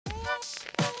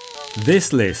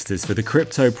This list is for the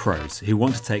crypto pros who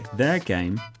want to take their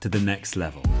game to the next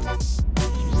level.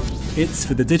 It's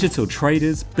for the digital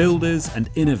traders, builders, and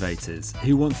innovators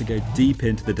who want to go deep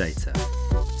into the data.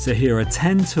 So here are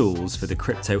 10 tools for the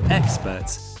crypto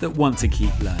experts that want to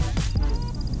keep learning.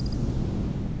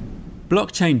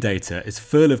 Blockchain data is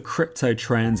full of crypto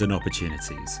trends and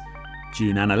opportunities.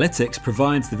 Dune Analytics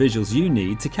provides the visuals you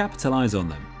need to capitalize on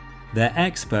them. Their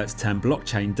experts turn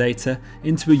blockchain data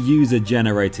into a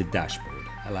user-generated dashboard,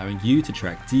 allowing you to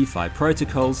track DeFi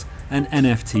protocols and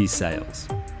NFT sales.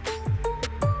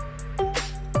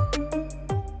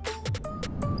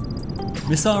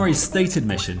 Messari's stated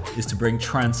mission is to bring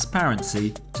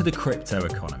transparency to the crypto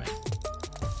economy.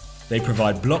 They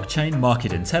provide blockchain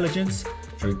market intelligence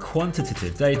through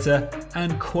quantitative data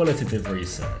and qualitative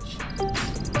research.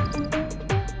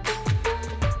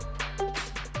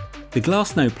 The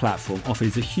Glassnode platform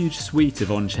offers a huge suite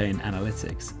of on-chain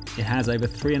analytics. It has over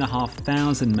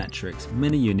 3,500 metrics,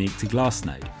 many unique to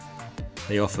Glassnode.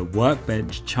 They offer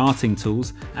workbench, charting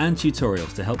tools, and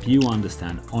tutorials to help you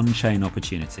understand on-chain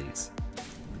opportunities.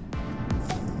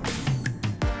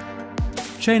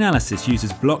 Chainalysis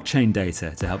uses blockchain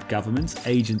data to help governments,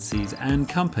 agencies, and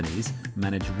companies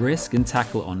manage risk and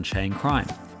tackle on-chain crime.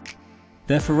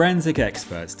 Their forensic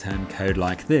experts turn code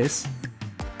like this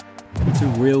into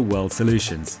real-world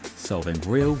solutions, solving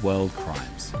real-world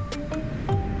crimes.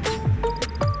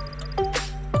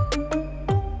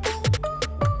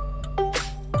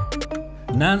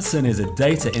 Nansen is a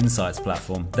data insights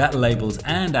platform that labels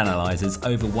and analyzes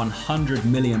over 100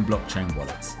 million blockchain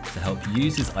wallets to help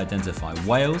users identify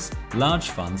whales, large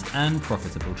funds, and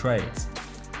profitable trades.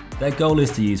 Their goal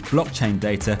is to use blockchain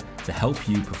data to help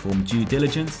you perform due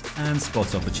diligence and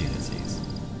spot opportunities.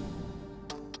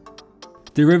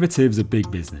 Derivatives are big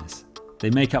business. They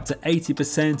make up to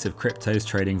 80% of crypto's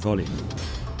trading volume.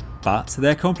 But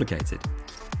they're complicated.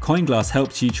 CoinGlass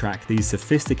helps you track these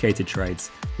sophisticated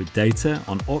trades with data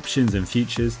on options and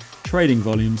futures, trading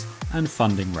volumes, and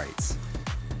funding rates.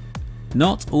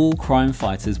 Not all crime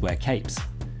fighters wear capes.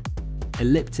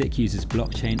 Elliptic uses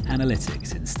blockchain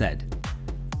analytics instead.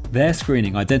 Their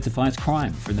screening identifies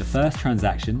crime from the first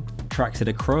transaction, tracks it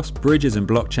across bridges and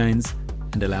blockchains,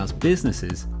 and allows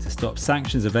businesses to stop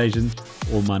sanctions evasion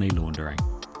or money laundering.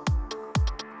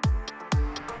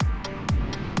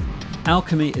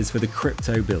 Alchemy is for the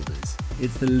crypto builders.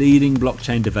 It's the leading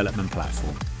blockchain development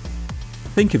platform.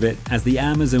 Think of it as the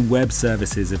Amazon Web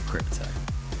Services of crypto.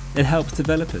 It helps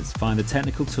developers find the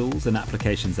technical tools and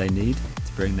applications they need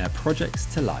to bring their projects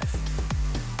to life.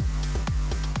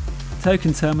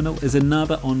 Token Terminal is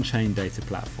another on-chain data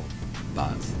platform,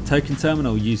 but Token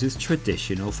Terminal uses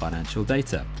traditional financial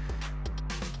data.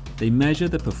 They measure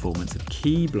the performance of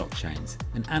key blockchains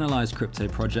and analyze crypto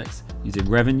projects using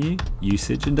revenue,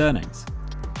 usage, and earnings.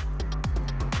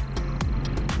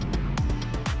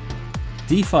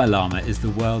 DefiLlama is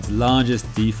the world's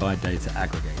largest DeFi data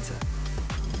aggregator.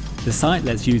 The site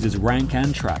lets users rank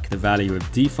and track the value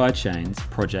of DeFi chains,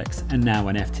 projects, and now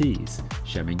NFTs,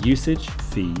 showing usage,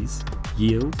 fees,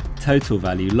 yield, total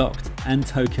value locked, and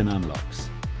token unlocks.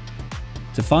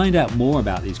 To find out more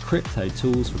about these crypto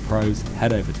tools for pros,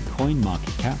 head over to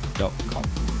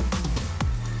CoinMarketCap.com.